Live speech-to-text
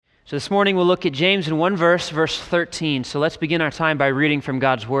So this morning we'll look at James in one verse, verse 13. So let's begin our time by reading from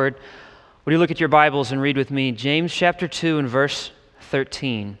God's Word. Would you look at your Bibles and read with me James chapter 2 and verse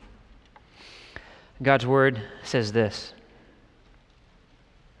 13. God's Word says this: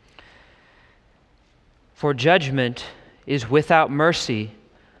 "For judgment is without mercy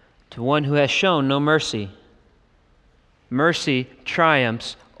to one who has shown no mercy. Mercy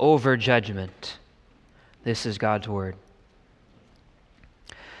triumphs over judgment." This is God's Word.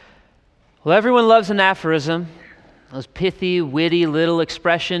 Well, everyone loves an aphorism, those pithy, witty little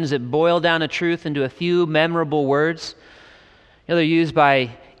expressions that boil down a truth into a few memorable words. You know, they're used by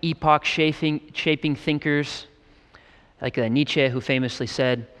epoch-shaping thinkers like Nietzsche, who famously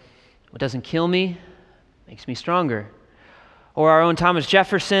said, "What doesn't kill me makes me stronger." Or our own Thomas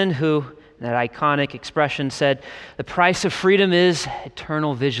Jefferson, who, in that iconic expression, said, "The price of freedom is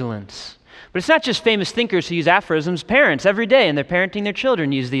eternal vigilance." But it's not just famous thinkers who use aphorisms. Parents, every day, and they're parenting their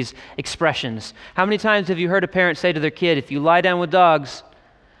children, use these expressions. How many times have you heard a parent say to their kid, "If you lie down with dogs,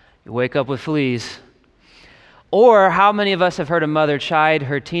 you wake up with fleas"? Or how many of us have heard a mother chide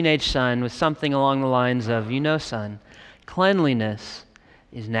her teenage son with something along the lines of, "You know, son, cleanliness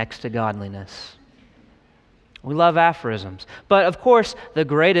is next to godliness." We love aphorisms. But of course, the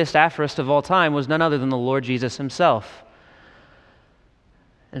greatest aphorist of all time was none other than the Lord Jesus himself.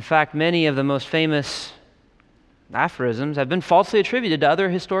 In fact, many of the most famous aphorisms have been falsely attributed to other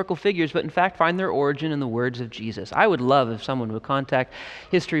historical figures, but in fact find their origin in the words of Jesus. I would love if someone would contact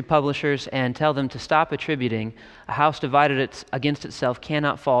history publishers and tell them to stop attributing "a house divided against itself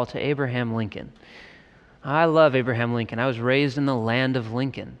cannot fall" to Abraham Lincoln. I love Abraham Lincoln. I was raised in the land of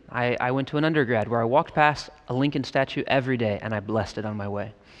Lincoln. I went to an undergrad where I walked past a Lincoln statue every day, and I blessed it on my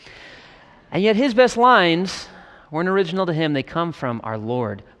way. And yet his best lines weren't original to him. They come from our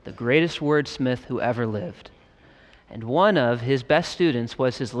Lord, the greatest wordsmith who ever lived. And one of his best students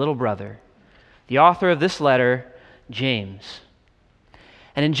was his little brother, the author of this letter, James.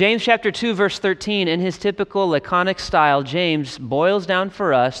 And in James chapter 2, verse 13, in his typical laconic style, James boils down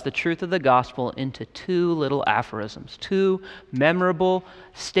for us the truth of the gospel into two little aphorisms, two memorable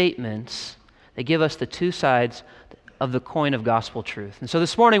statements that give us the two sides of the coin of gospel truth. And so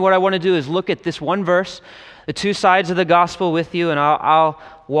this morning, what I want to do is look at this one verse, the two sides of the gospel with you, and I'll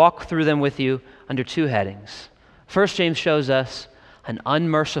walk through them with you under two headings. First, James shows us an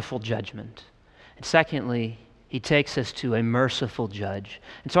unmerciful judgment. And secondly, he takes us to a merciful judge.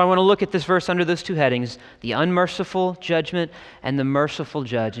 And so I want to look at this verse under those two headings, the unmerciful judgment and the merciful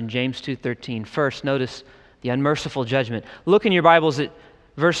judge in James 2:13. First, notice the unmerciful judgment. Look in your Bibles at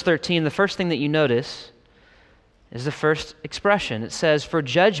verse 13. The first thing that you notice is the first expression. It says, "For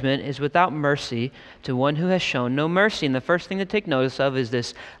judgment is without mercy to one who has shown no mercy." And the first thing to take notice of is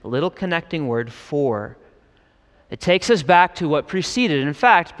this little connecting word, "for." It takes us back to what preceded. In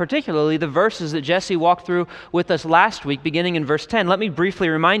fact, particularly the verses that Jesse walked through with us last week, beginning in verse 10. Let me briefly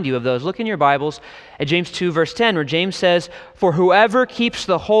remind you of those. Look in your Bibles at James 2, verse 10, where James says, "For whoever keeps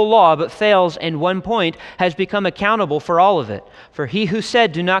the whole law but fails in one point has become accountable for all of it. For he who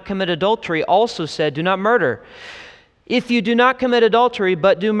said, 'Do not commit adultery,' also said, 'Do not murder.' If you do not commit adultery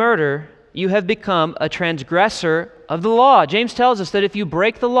but do murder, you have become a transgressor of the law." James tells us that if you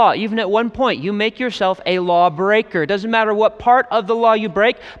break the law, even at one point, you make yourself a lawbreaker. It doesn't matter what part of the law you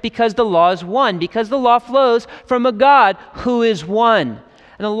break, because the law is one, because the law flows from a God who is one.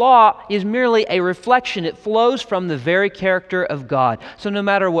 And the law is merely a reflection. It flows from the very character of God. So no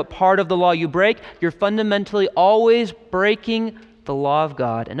matter what part of the law you break, you're fundamentally always breaking the law of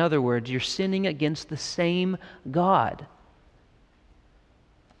God. In other words, you're sinning against the same God.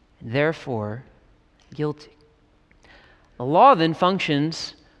 Therefore, guilty. The law then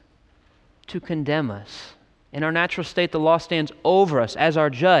functions to condemn us. In our natural state, the law stands over us as our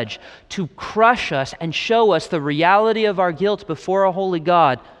judge to crush us and show us the reality of our guilt before a holy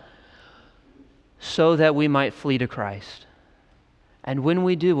God so that we might flee to Christ. And when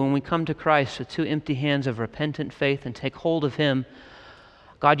we do, when we come to Christ with two empty hands of repentant faith and take hold of Him,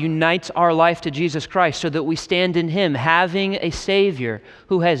 God unites our life to Jesus Christ so that we stand in Him, having a Savior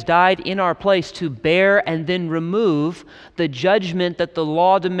who has died in our place to bear and then remove the judgment that the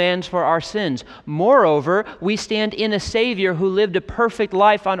law demands for our sins. Moreover, we stand in a Savior who lived a perfect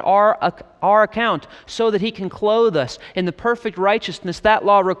life on our account so that He can clothe us in the perfect righteousness that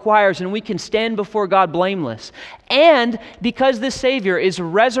law requires, and we can stand before God blameless. And because this Savior is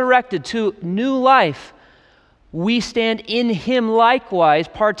resurrected to new life, we stand in Him likewise,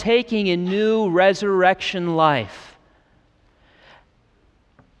 partaking in new resurrection life.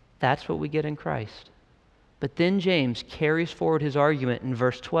 That's what we get in Christ. But then James carries forward his argument in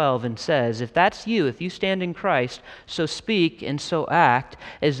verse 12 and says, if that's you, if you stand in Christ, so speak and so act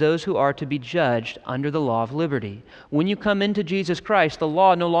as those who are to be judged under the law of liberty. When you come into Jesus Christ, the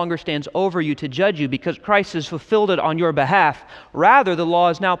law no longer stands over you to judge you because Christ has fulfilled it on your behalf. Rather, the law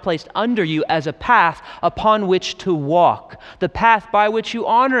is now placed under you as a path upon which to walk, the path by which you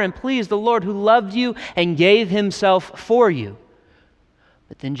honor and please the Lord who loved you and gave himself for you.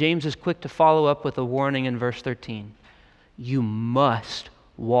 But then James is quick to follow up with a warning in verse 13. You must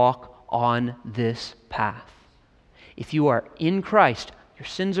walk on this path. If you are in Christ, your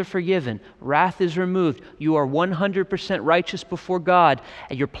sins are forgiven, wrath is removed, you are 100% righteous before God,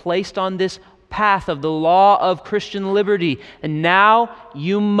 and you're placed on this path of the law of Christian liberty. And now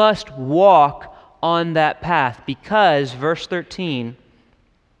you must walk on that path because, verse 13,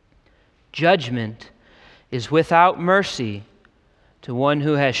 judgment is without mercy to one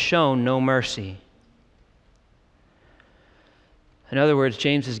who has shown no mercy. In other words,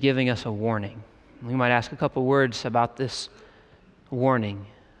 James is giving us a warning. We might ask a couple words about this warning.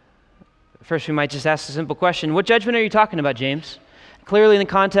 First, we might just ask a simple question. What judgment are you talking about, James? Clearly in the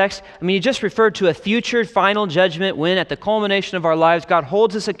context, you just referred to a future final judgment when at the culmination of our lives, God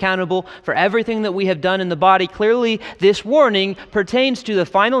holds us accountable for everything that we have done in the body. Clearly, this warning pertains to the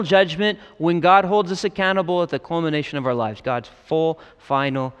final judgment when God holds us accountable at the culmination of our lives, God's full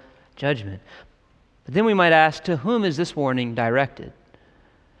final judgment. But then we might ask, to whom is this warning directed?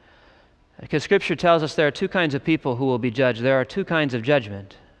 Because Scripture tells us there are two kinds of people who will be judged. There are two kinds of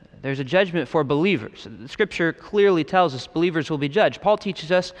judgment. There's a judgment for believers. The Scripture clearly tells us believers will be judged. Paul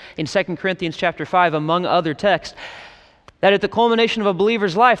teaches us in 2 Corinthians chapter 5, among other texts, that at the culmination of a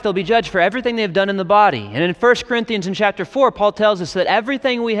believer's life, they'll be judged for everything they've done in the body. And in 1 Corinthians in chapter 4, Paul tells us that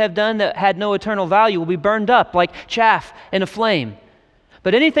everything we have done that had no eternal value will be burned up like chaff in a flame.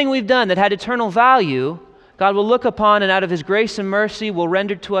 But anything we've done that had eternal value, God will look upon and out of His grace and mercy will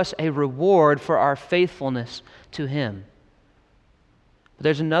render to us a reward for our faithfulness to Him. But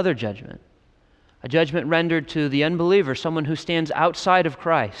there's another judgment, a judgment rendered to the unbeliever, someone who stands outside of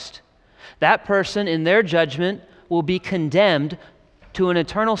Christ. That person, in their judgment, will be condemned to an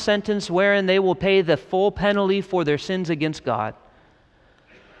eternal sentence wherein they will pay the full penalty for their sins against God.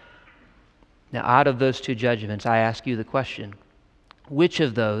 Now, out of those two judgments, I ask you the question, which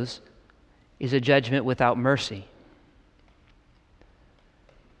of those is a judgment without mercy?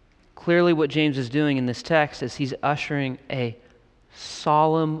 Clearly, what James is doing in this text is he's ushering a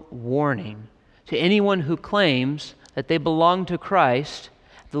solemn warning to anyone who claims that they belong to Christ.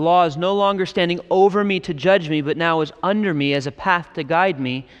 The law is no longer standing over me to judge me, but now is under me as a path to guide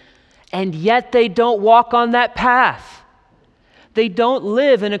me, and yet they don't walk on that path. They don't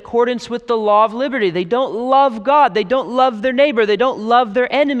live in accordance with the law of liberty. They don't love God. They don't love their neighbor. They don't love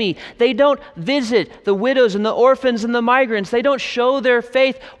their enemy. They don't visit the widows and the orphans and the migrants. They don't show their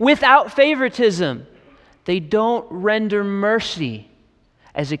faith without favoritism. They don't render mercy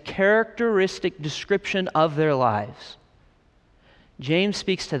as a characteristic description of their lives. James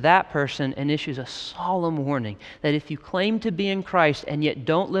speaks to that person and issues a solemn warning that if you claim to be in Christ and yet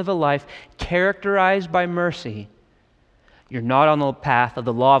don't live a life characterized by mercy, you're not on the path of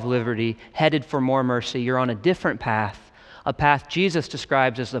the law of liberty, headed for more mercy. You're on a different path, a path Jesus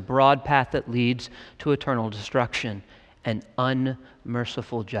describes as the broad path that leads to eternal destruction and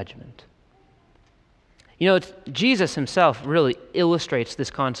unmerciful judgment. Jesus himself really illustrates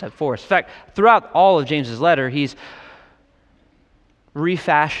this concept for us. In fact, throughout all of James's letter, he's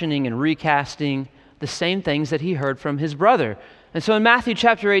refashioning and recasting the same things that he heard from his brother. And so in Matthew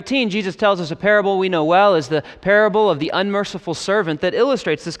chapter 18, Jesus tells us a parable we know well is the parable of the unmerciful servant that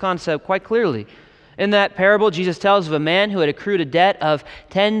illustrates this concept quite clearly. In that parable, Jesus tells of a man who had accrued a debt of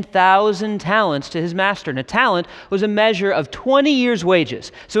 10,000 talents to his master. And a talent was a measure of 20 years'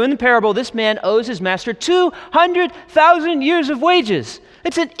 wages. So in the parable, this man owes his master 200,000 years of wages.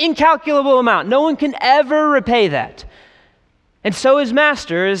 It's an incalculable amount. No one can ever repay that. And so his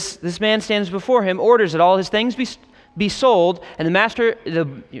master, as this man stands before him, orders that all his things be sold, and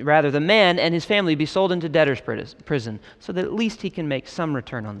the man and his family be sold into debtor's prison, so that at least he can make some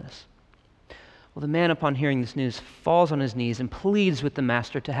return on this. Well, the man, upon hearing this news, falls on his knees and pleads with the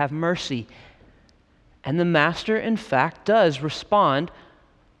master to have mercy. And the master, in fact, does respond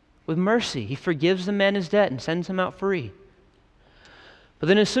with mercy. He forgives the man his debt and sends him out free. But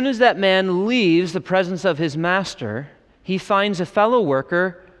then as soon as that man leaves the presence of his master, he finds a fellow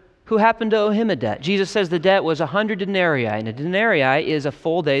worker who happened to owe him a debt. Jesus says the debt was 100 denarii, and a denarii is a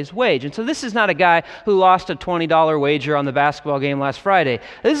full day's wage. And so this is not a guy who lost a $20 wager on the basketball game last Friday.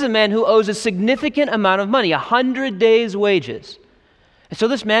 This is a man who owes a significant amount of money, 100 days' wages. And so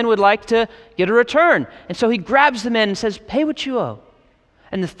this man would like to get a return. And so he grabs the man and says, "Pay what you owe."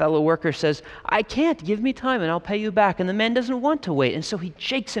 And the fellow worker says, "I can't. Give me time and I'll pay you back." And the man doesn't want to wait. And so he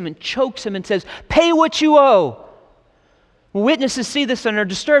shakes him and chokes him and says, "Pay what you owe." Witnesses see this and are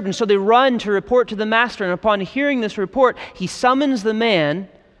disturbed, and so they run to report to the master. And upon hearing this report, he summons the man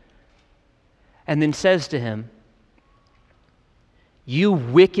and then says to him, "You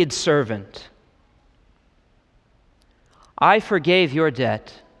wicked servant, I forgave your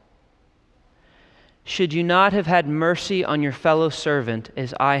debt. Should you not have had mercy on your fellow servant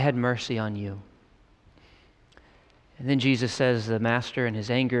as I had mercy on you?" And then Jesus says the master in his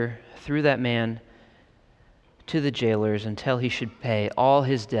anger threw that man to the jailers until he should pay all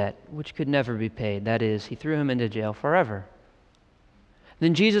his debt, which could never be paid. That is, he threw him into jail forever.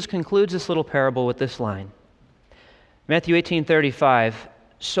 Then Jesus concludes this little parable with this line. Matthew 18:35,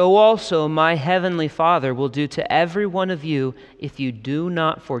 "So also my heavenly Father will do to every one of you if you do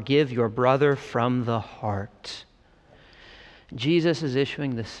not forgive your brother from the heart." Jesus is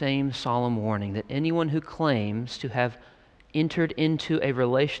issuing the same solemn warning that anyone who claims to have entered into a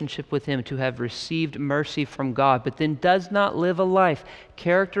relationship with Him, to have received mercy from God, but then does not live a life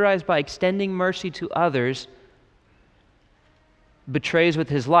characterized by extending mercy to others, betrays with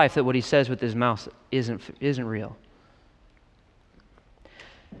his life that what he says with his mouth isn't real.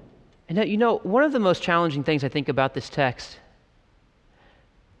 And you know, one of the most challenging things I think about this text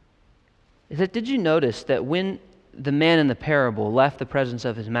is that, did you notice that when the man in the parable left the presence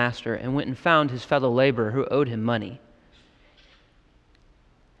of his master and went and found his fellow laborer who owed him money,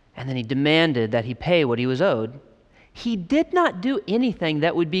 and then he demanded that he pay what he was owed, he did not do anything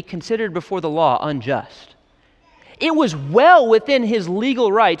that would be considered before the law unjust. It was well within his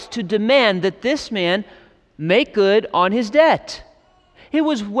legal rights to demand that this man make good on his debt. It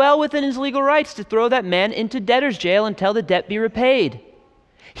was well within his legal rights to throw that man into debtor's jail until the debt be repaid.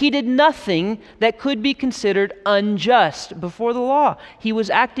 He did nothing that could be considered unjust before the law. He was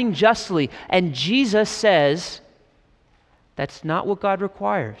acting justly, and Jesus says, that's not what God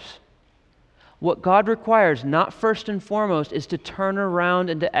requires. What God requires, not first and foremost, is to turn around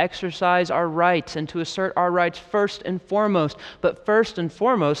and to exercise our rights and to assert our rights first and foremost, but first and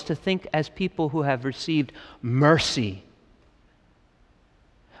foremost to think as people who have received mercy.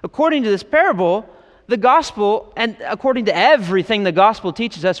 According to this parable, the gospel, and according to everything the gospel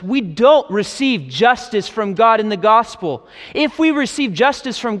teaches us, we don't receive justice from God in the gospel. If we receive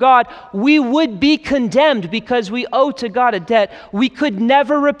justice from God, we would be condemned because we owe to God a debt we could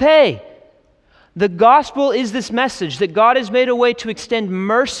never repay. The gospel is this message that God has made a way to extend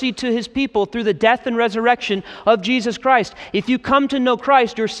mercy to His people through the death and resurrection of Jesus Christ. If you come to know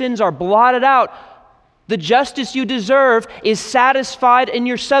Christ, your sins are blotted out. The justice you deserve is satisfied in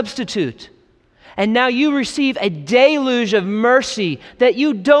your substitute. And now you receive a deluge of mercy that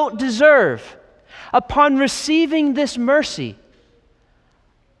you don't deserve. Upon receiving this mercy,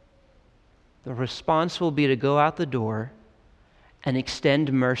 the response will be to go out the door and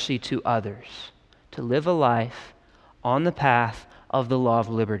extend mercy to others, to live a life on the path of the law of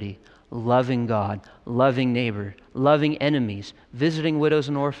liberty, loving God, loving neighbor, loving enemies, visiting widows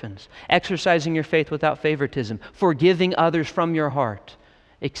and orphans, exercising your faith without favoritism, forgiving others from your heart,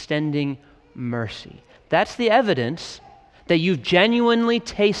 extending mercy. That's the evidence that you've genuinely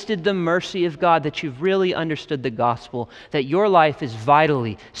tasted the mercy of God, that you've really understood the gospel, that your life is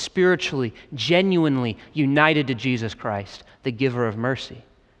vitally, spiritually, genuinely united to Jesus Christ, the giver of mercy.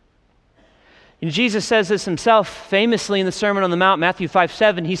 And Jesus says this himself famously in the Sermon on the Mount, Matthew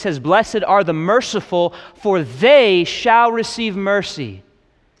 5:7. He says, "Blessed are the merciful, for they shall receive mercy."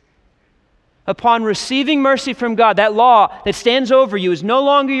 Upon receiving mercy from God, that law that stands over you is no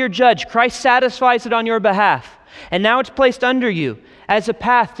longer your judge. Christ satisfies it on your behalf. And now it's placed under you as a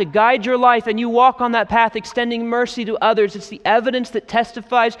path to guide your life, and you walk on that path extending mercy to others. It's the evidence that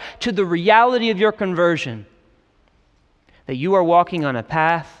testifies to the reality of your conversion, that you are walking on a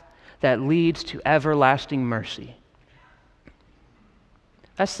path that leads to everlasting mercy.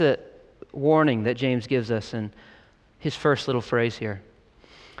 That's the warning that James gives us in his first little phrase here.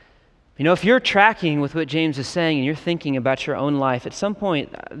 You know, if you're tracking with what James is saying and you're thinking about your own life, at some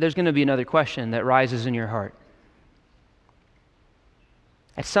point there's going to be another question that rises in your heart.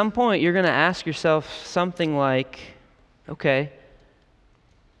 At some point you're going to ask yourself something like, okay,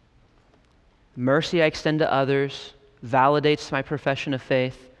 mercy I extend to others validates my profession of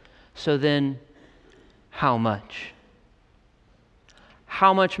faith. So then, how much?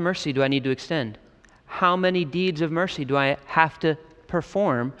 How much mercy do I need to extend? How many deeds of mercy do I have to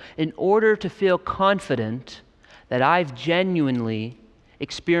perform in order to feel confident that I've genuinely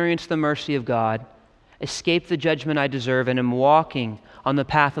experienced the mercy of God escape the judgment I deserve, and am walking on the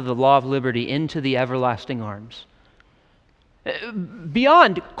path of the law of liberty into the everlasting arms.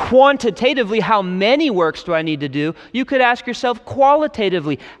 Beyond quantitatively, how many works do I need to do? You could ask yourself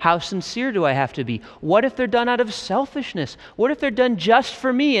qualitatively, how sincere do I have to be? What if they're done out of selfishness? What if they're done just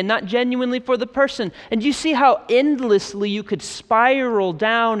for me and not genuinely for the person? And you see how endlessly you could spiral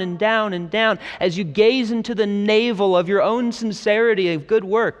down and down and down as you gaze into the navel of your own sincerity of good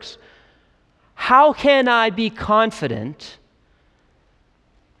works. How can I be confident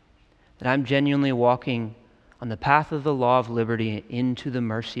that I'm genuinely walking on the path of the law of liberty into the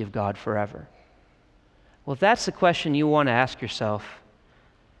mercy of God forever? Well, if that's the question you want to ask yourself,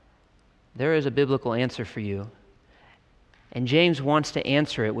 there is a biblical answer for you. And James wants to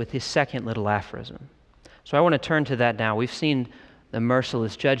answer it with his second little aphorism. So I want to turn to that now. We've seen the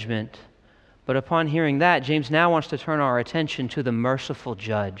merciless judgment, but upon hearing that, James now wants to turn our attention to the merciful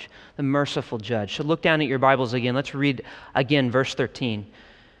judge, the merciful judge. So look down at your Bibles again. Let's read again verse 13.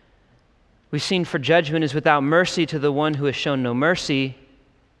 We've seen, for judgment is without mercy to the one who has shown no mercy.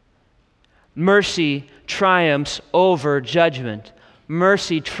 Mercy triumphs over judgment.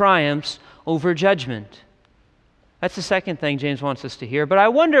 Mercy triumphs over judgment. That's the second thing James wants us to hear. But I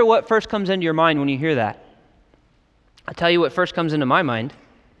wonder what first comes into your mind when you hear that. I'll tell you what first comes into my mind.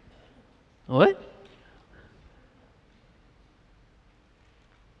 What?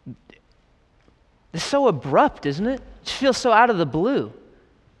 It's so abrupt, isn't it? It just feels so out of the blue.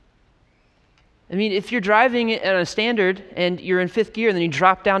 I mean, if you're driving at a standard and you're in fifth gear and then you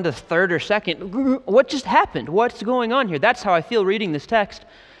drop down to third or second, what just happened? What's going on here? That's how I feel reading this text.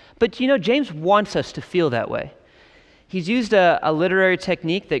 But you know, James wants us to feel that way. He's used a literary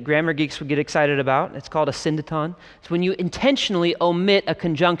technique that grammar geeks would get excited about. It's called a syndeton. It's when you intentionally omit a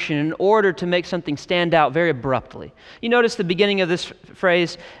conjunction in order to make something stand out very abruptly. You notice the beginning of this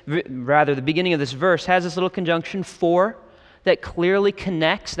phrase, the beginning of this verse has this little conjunction, for, that clearly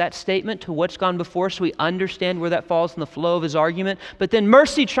connects that statement to what's gone before, so we understand where that falls in the flow of his argument. But then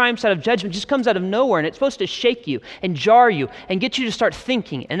mercy triumphs out of judgment, just comes out of nowhere, and it's supposed to shake you and jar you and get you to start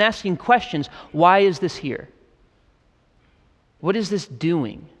thinking and asking questions. Why is this here? What is this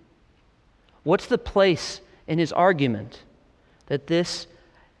doing? What's the place in his argument that this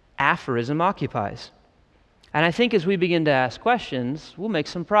aphorism occupies? And I think as we begin to ask questions, we'll make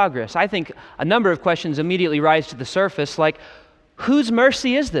some progress. I think a number of questions immediately rise to the surface, like, whose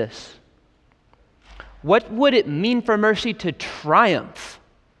mercy is this? What would it mean for mercy to triumph?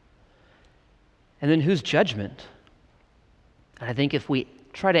 And then whose judgment? And I think if we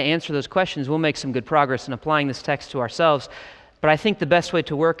try to answer those questions, we'll make some good progress in applying this text to ourselves. But I think the best way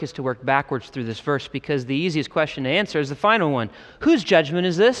to work is to work backwards through this verse, because the easiest question to answer is the final one. Whose judgment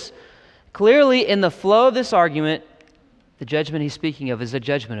is this? Clearly, in the flow of this argument, the judgment he's speaking of is the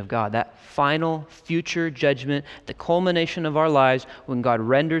judgment of God, that final future judgment, the culmination of our lives when God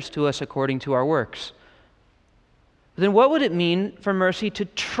renders to us according to our works. But then what would it mean for mercy to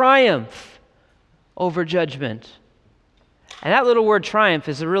triumph over judgment? And that little word triumph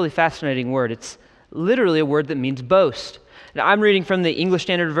is a really fascinating word. It's literally a word that means boast. Now, I'm reading from the English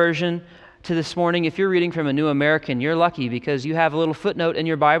Standard Version to this morning. If you're reading from a New American, you're lucky, because you have a little footnote in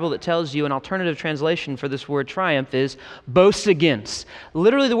your Bible that tells you an alternative translation for this word triumph is boast against.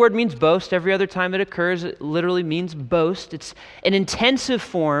 Literally, the word means boast. Every other time it occurs, it literally means boast. It's an intensive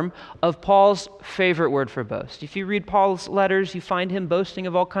form of Paul's favorite word for boast. If you read Paul's letters, you find him boasting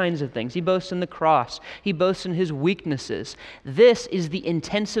of all kinds of things. He boasts in the cross. He boasts in his weaknesses. This is the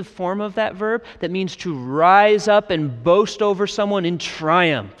intensive form of that verb that means to rise up and boast over someone in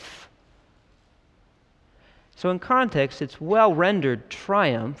triumph. So in context, it's well rendered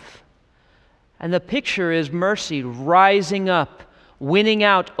triumph. And the picture is mercy rising up, winning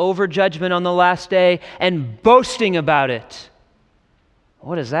out over judgment on the last day, and boasting about it.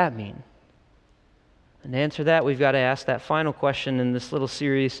 What does that mean? And to answer that, we've got to ask that final question in this little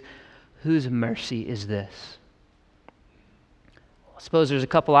series: whose mercy is this? I suppose there's a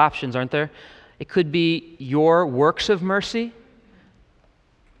couple options, aren't there? It could be your works of mercy.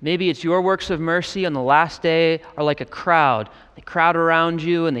 Maybe it's your works of mercy on the last day are like a crowd. They crowd around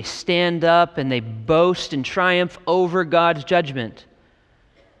you and they stand up and they boast and triumph over God's judgment.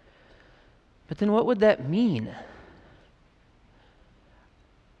 But then what would that mean?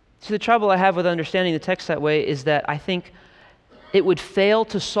 See, the trouble I have with understanding the text that way is that I think it would fail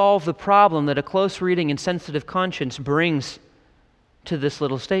to solve the problem that a close reading and sensitive conscience brings to this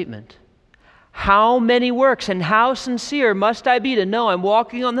little statement. How many works and how sincere must I be to know I'm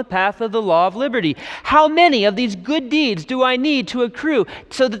walking on the path of the law of liberty? How many of these good deeds do I need to accrue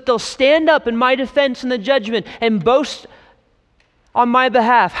so that they'll stand up in my defense in the judgment and boast on my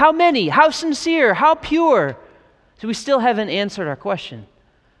behalf? How many? How sincere? How pure? So we still haven't answered our question.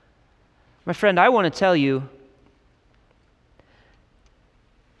 My friend, I want to tell you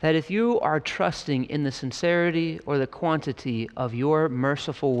that if you are trusting in the sincerity or the quantity of your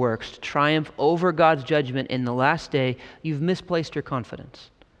merciful works to triumph over God's judgment in the last day, you've misplaced your confidence.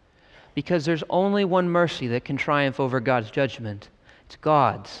 Because there's only one mercy that can triumph over God's judgment. It's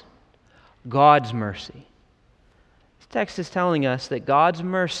God's mercy. This text is telling us that God's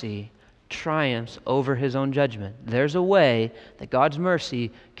mercy triumphs over his own judgment. There's a way that God's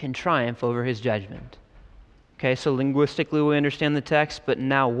mercy can triumph over his judgment. Okay, so linguistically we understand the text, but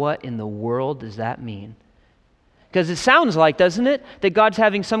now what in the world does that mean? Because it sounds like, doesn't it, that God's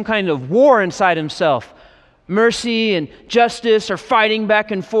having some kind of war inside himself. Mercy and justice are fighting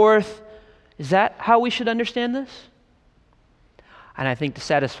back and forth. Is that how we should understand this? And I think to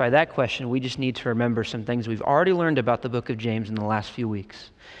satisfy that question, we just need to remember some things we've already learned about the book of James in the last few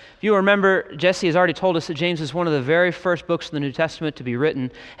weeks. If you remember, Jesse has already told us that James is one of the very first books in the New Testament to be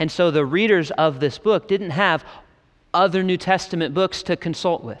written, and so the readers of this book didn't have other New Testament books to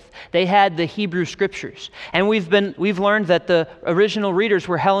consult with. They had the Hebrew Scriptures. And we've learned that the original readers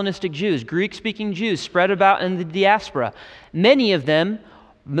were Hellenistic Jews, Greek-speaking Jews spread about in the diaspora. Many of them,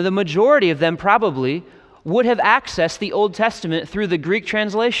 the majority of them probably, would have accessed the Old Testament through the Greek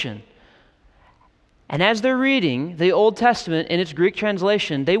translation. And as they're reading the Old Testament in its Greek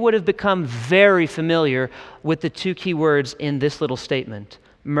translation, they would have become very familiar with the two key words in this little statement,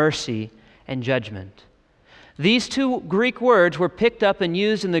 mercy and judgment. These two Greek words were picked up and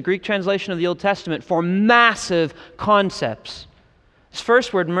used in the Greek translation of the Old Testament for massive concepts. This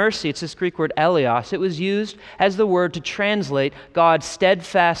first word, mercy, it's this Greek word eleos. It was used as the word to translate God's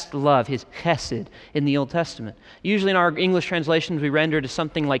steadfast love, his chesed, in the Old Testament. Usually in our English translations, we render it as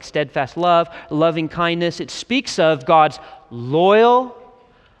something like steadfast love, loving kindness. It speaks of God's loyal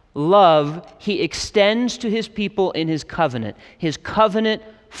love he extends to his people in his covenant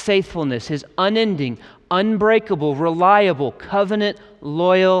faithfulness, his unending, unbreakable, reliable, covenant,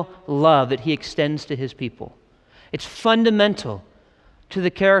 loyal love that he extends to his people. It's fundamental to the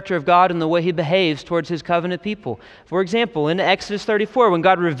character of God and the way he behaves towards his covenant people. For example, in Exodus 34, when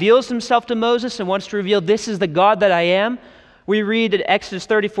God reveals himself to Moses and wants to reveal, this is the God that I am, we read at Exodus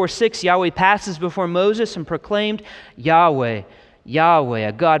 34:6, Yahweh passes before Moses and proclaimed, Yahweh, Yahweh,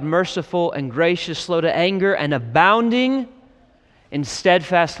 a God merciful and gracious, slow to anger, and abounding in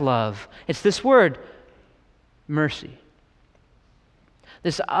steadfast love. It's this word, mercy.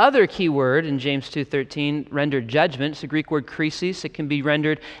 This other key word in James 2:13, rendered judgment, it's the Greek word krisis. It can be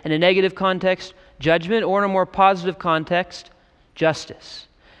rendered in a negative context, judgment, or in a more positive context, justice.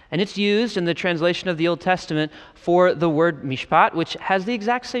 And it's used in the translation of the Old Testament for the word mishpat, which has the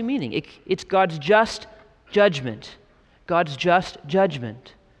exact same meaning. It's God's just judgment. God's just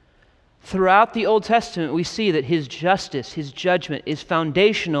judgment. Throughout the Old Testament, we see that his justice, his judgment, is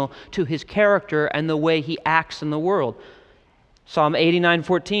foundational to his character and the way he acts in the world. Psalm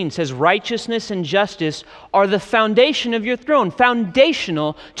 89:14 says, righteousness and justice are the foundation of your throne,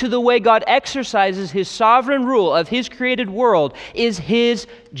 foundational to the way God exercises his sovereign rule of his created world is his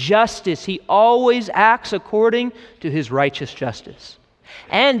justice. He always acts according to his righteous justice.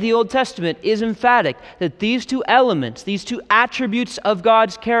 And the Old Testament is emphatic that these two elements, these two attributes of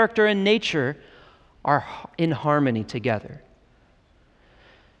God's character and nature are in harmony together.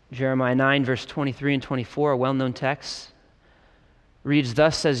 Jeremiah 9, verse 23 and 24, a well-known text, reads,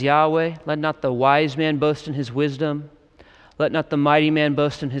 thus says Yahweh, let not the wise man boast in his wisdom, let not the mighty man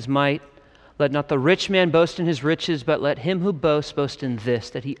boast in his might, let not the rich man boast in his riches, but let him who boasts boast in this,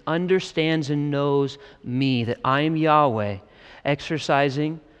 that he understands and knows me, that I am Yahweh,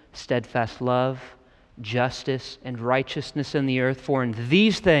 exercising steadfast love, justice, and righteousness in the earth. For in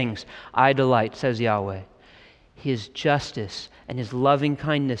these things I delight, says Yahweh. His justice and his loving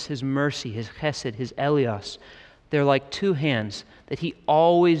kindness, his mercy, his chesed, his eleos, they're like two hands that he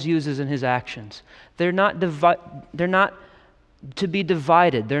always uses in his actions. They're not to be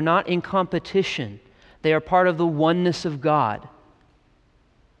divided. They're not in competition. They are part of the oneness of God.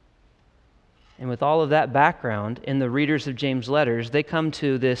 And with all of that background, in the readers of James' letters, they come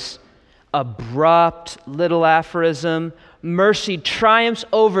to this abrupt little aphorism, mercy triumphs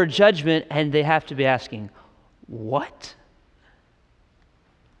over judgment, and they have to be asking, what?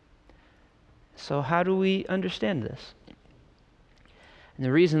 So how do we understand this? And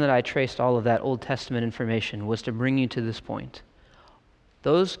the reason that I traced all of that Old Testament information was to bring you to this point.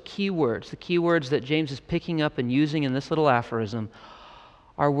 Those key words, the key words that James is picking up and using in this little aphorism,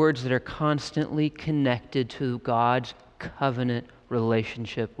 are words that are constantly connected to God's covenant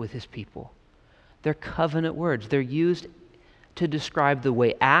relationship with his people. They're covenant words. They're used to describe the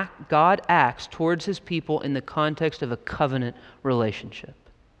way God acts towards his people in the context of a covenant relationship.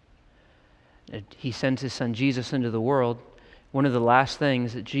 He sends his son Jesus into the world. One of the last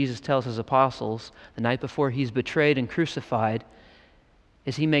things that Jesus tells his apostles the night before he's betrayed and crucified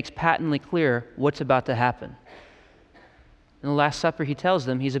is he makes patently clear what's about to happen. In the Last Supper, he tells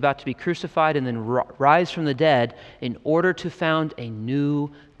them he's about to be crucified and then rise from the dead in order to found a new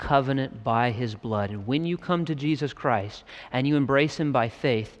covenant by his blood. And when you come to Jesus Christ and you embrace him by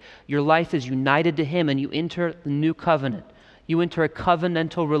faith, your life is united to him and you enter the new covenant. You enter a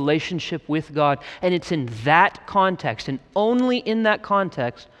covenantal relationship with God. And it's in that context, and only in that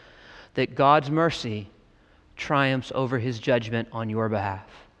context, that God's mercy triumphs over his judgment on your behalf.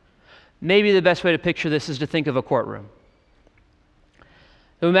 Maybe the best way to picture this is to think of a courtroom.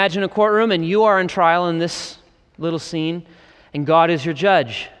 So imagine a courtroom and you are on trial in this little scene, and God is your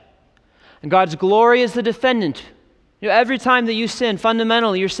judge. And God's glory is the defendant. Every time that you sin,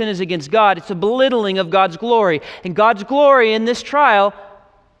 fundamentally your sin is against God. It's a belittling of God's glory. And God's glory in this trial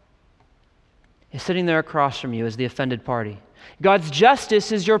is sitting there across from you as the offended party. God's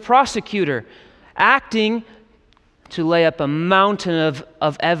justice is your prosecutor, acting to lay up a mountain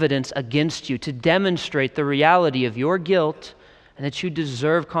of evidence against you, to demonstrate the reality of your guilt and that you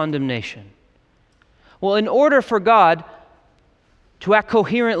deserve condemnation. Well, in order for God to act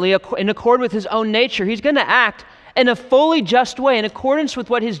coherently in accord with his own nature, he's going to act in a fully just way, in accordance with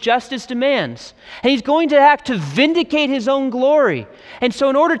what his justice demands. And he's going to act to vindicate his own glory. And so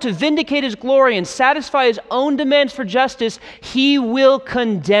in order to vindicate his glory and satisfy his own demands for justice, he will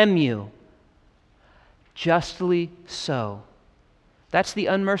condemn you. Justly so. That's the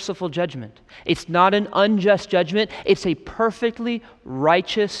unmerciful judgment. It's not an unjust judgment. It's a perfectly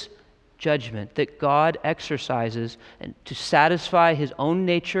righteous judgment that God exercises and to satisfy his own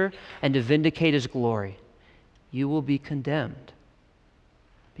nature and to vindicate his glory. You will be condemned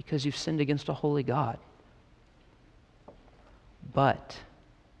because you've sinned against a holy God. But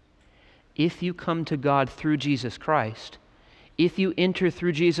if you come to God through Jesus Christ, if you enter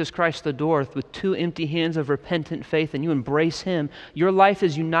through Jesus Christ the door with two empty hands of repentant faith and you embrace him, your life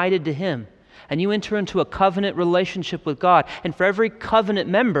is united to him. And you enter into a covenant relationship with God. And for every covenant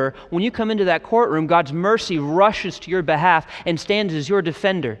member, when you come into that courtroom, God's mercy rushes to your behalf and stands as your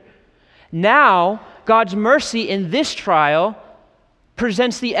defender. Now, God's mercy in this trial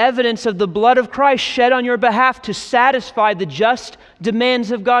presents the evidence of the blood of Christ shed on your behalf to satisfy the just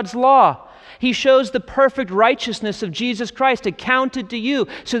demands of God's law. He shows the perfect righteousness of Jesus Christ accounted to you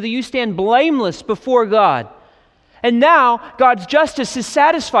so that you stand blameless before God. And now God's justice is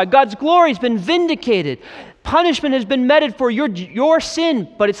satisfied. God's glory has been vindicated. Punishment has been meted for your sin,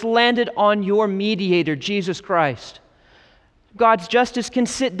 but it's landed on your mediator, Jesus Christ. God's justice can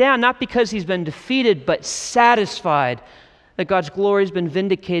sit down, not because he's been defeated, but satisfied that God's glory has been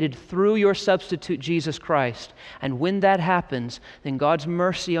vindicated through your substitute, Jesus Christ. And when that happens, then God's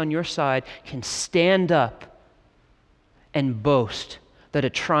mercy on your side can stand up and boast that a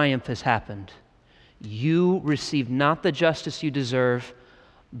triumph has happened. You receive not the justice you deserve,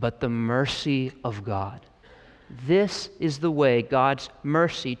 but the mercy of God. This is the way God's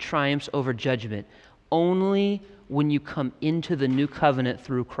mercy triumphs over judgment, only when you come into the new covenant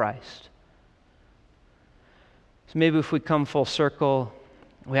through Christ. So maybe if we come full circle,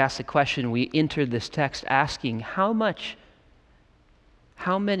 we ask the question, we entered this text asking, how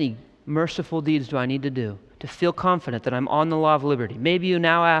many merciful deeds do I need to do to feel confident that I'm on the law of liberty? Maybe you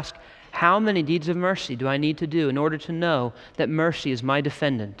now ask, how many deeds of mercy do I need to do in order to know that mercy is my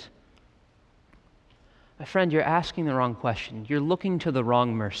defendant? My friend, you're asking the wrong question. You're looking to the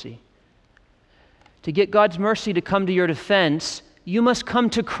wrong mercy. To get God's mercy to come to your defense, you must come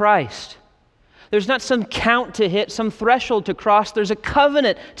to Christ. There's not some count to hit, some threshold to cross. There's a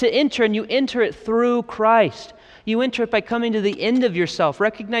covenant to enter, and you enter it through Christ. You enter it by coming to the end of yourself,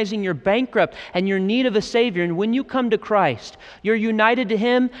 recognizing you're bankrupt and your need of a Savior. And when you come to Christ, you're united to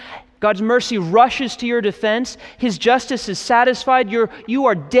him. God's mercy rushes to your defense. His justice is satisfied. You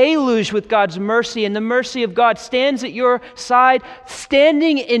are deluged with God's mercy, and the mercy of God stands at your side,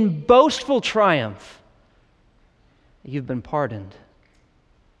 standing in boastful triumph. You've been pardoned.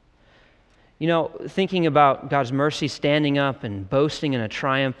 You know, thinking about God's mercy standing up and boasting in a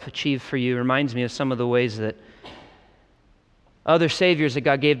triumph achieved for you reminds me of some of the ways that other saviors that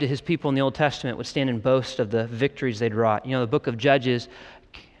God gave to his people in the Old Testament would stand and boast of the victories they'd wrought. You know, the book of Judges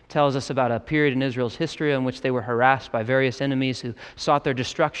tells us about a period in Israel's history in which they were harassed by various enemies who sought their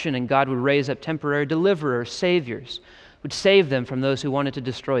destruction, and God would raise up temporary deliverers, saviors, would save them from those who wanted to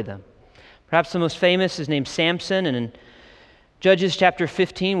destroy them. Perhaps the most famous is named Samson, and in Judges chapter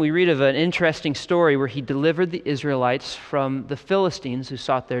 15, we read of an interesting story where he delivered the Israelites from the Philistines who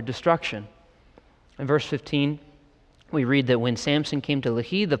sought their destruction. In verse 15, we read that when Samson came to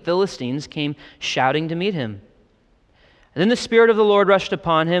Lehi, the Philistines came shouting to meet him. And then the Spirit of the Lord rushed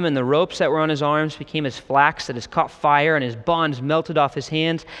upon him, and the ropes that were on his arms became as flax that has caught fire, and his bonds melted off his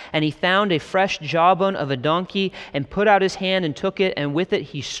hands. And he found a fresh jawbone of a donkey, and put out his hand and took it, and with it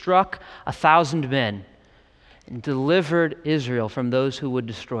he struck 1,000 men, and delivered Israel from those who would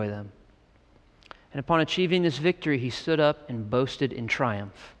destroy them. And upon achieving this victory, he stood up and boasted in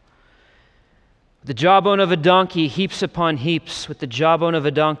triumph. The jawbone of a donkey, heaps upon heaps. With the jawbone of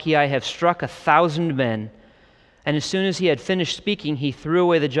a donkey I have struck 1,000 men. And as soon as he had finished speaking, he threw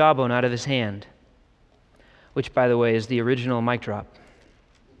away the jawbone out of his hand, which, by the way, is the original mic drop.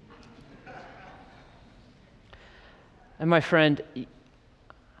 And my friend,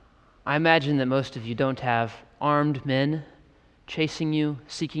 I imagine that most of you don't have armed men chasing you,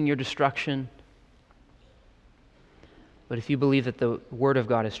 seeking your destruction. But if you believe that the Word of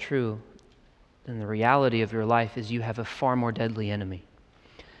God is true, then the reality of your life is you have a far more deadly enemy.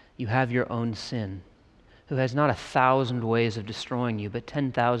 You have your own sin, who has not 1,000 ways of destroying you, but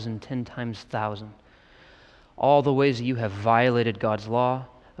 10,000, 10 times 1,000. All the ways that you have violated God's law,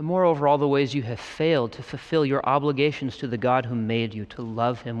 and moreover, all the ways you have failed to fulfill your obligations to the God who made you, to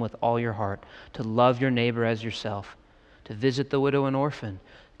love Him with all your heart, to love your neighbor as yourself, to visit the widow and orphan,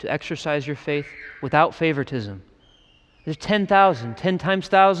 to exercise your faith without favoritism. There's 10,000, 10 times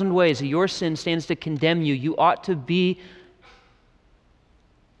 1,000 ways that your sin stands to condemn you. You ought to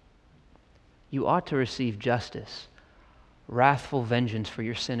receive justice, wrathful vengeance for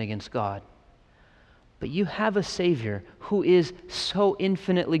your sin against God. But you have a Savior who is so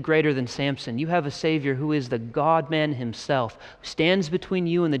infinitely greater than Samson. You have a Savior who is the God-man Himself, who stands between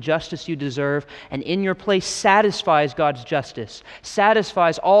you and the justice you deserve, and in your place satisfies God's justice,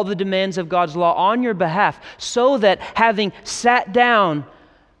 satisfies all the demands of God's law on your behalf, so that having sat down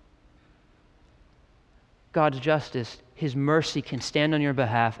God's justice, His mercy can stand on your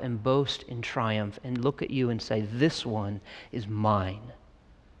behalf and boast in triumph and look at you and say, "This one is mine."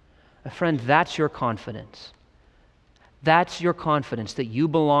 Friend, that's your confidence. That's your confidence that you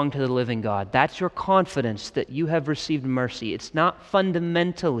belong to the living God. That's your confidence that you have received mercy. It's not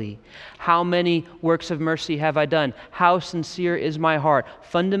fundamentally, how many works of mercy have I done? How sincere is my heart?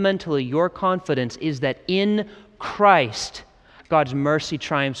 Fundamentally, your confidence is that in Christ, God's mercy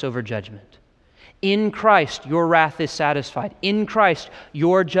triumphs over judgment. In Christ, your wrath is satisfied. In Christ,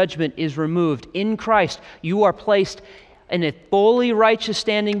 your judgment is removed. In Christ, you are placed in a fully righteous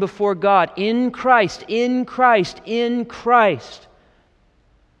standing before God. In Christ, in Christ, in Christ,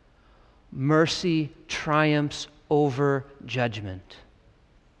 mercy triumphs over judgment.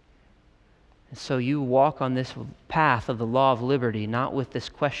 And so you walk on this path of the law of liberty, not with this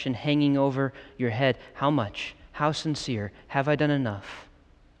question hanging over your head, how much, how sincere, have I done enough?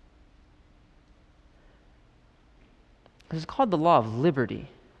 It's called the law of liberty.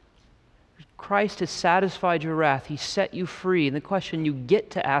 Christ has satisfied your wrath. He set you free. And the question you get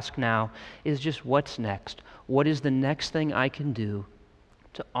to ask now is just, what's next? What is the next thing I can do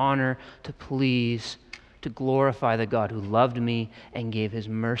to honor, to please, to glorify the God who loved me and gave His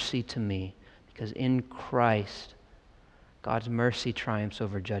mercy to me? Because in Christ, God's mercy triumphs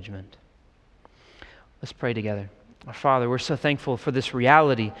over judgment. Let's pray together. Our Father, we're so thankful for this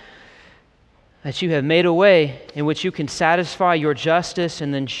reality that you have made a way in which you can satisfy your justice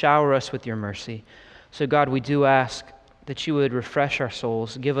and then shower us with your mercy. So God, we do ask that you would refresh our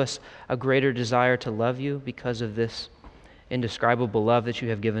souls, give us a greater desire to love you because of this indescribable love that you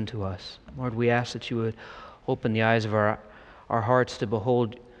have given to us. Lord, we ask that you would open the eyes of our hearts to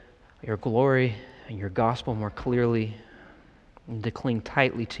behold your glory and your gospel more clearly and to cling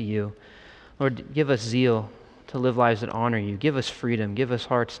tightly to you. Lord, give us zeal to live lives that honor you. Give us freedom. Give us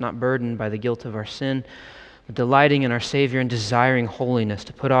hearts not burdened by the guilt of our sin, but delighting in our Savior and desiring holiness,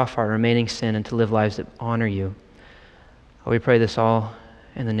 to put off our remaining sin and to live lives that honor you. We pray this all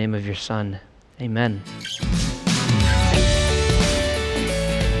in the name of your Son. Amen.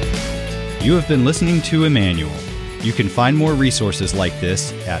 You have been listening to Emmanuel. You can find more resources like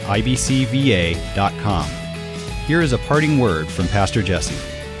this at ibcva.com. Here is a parting word from Pastor Jesse.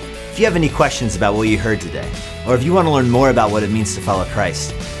 If you have any questions about what you heard today, or if you want to learn more about what it means to follow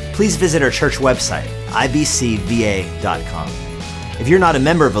Christ, please visit our church website, ibcva.com. If you're not a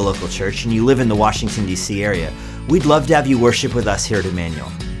member of a local church and you live in the Washington, D.C. area, we'd love to have you worship with us here at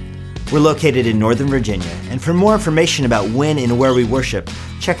Emmanuel. We're located in Northern Virginia, and for more information about when and where we worship,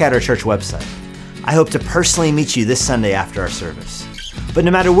 check out our church website. I hope to personally meet you this Sunday after our service. But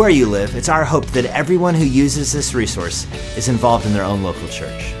no matter where you live, it's our hope that everyone who uses this resource is involved in their own local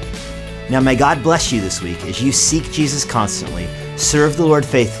church. Now may God bless you this week as you seek Jesus constantly, serve the Lord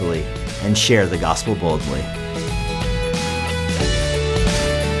faithfully, and share the gospel boldly.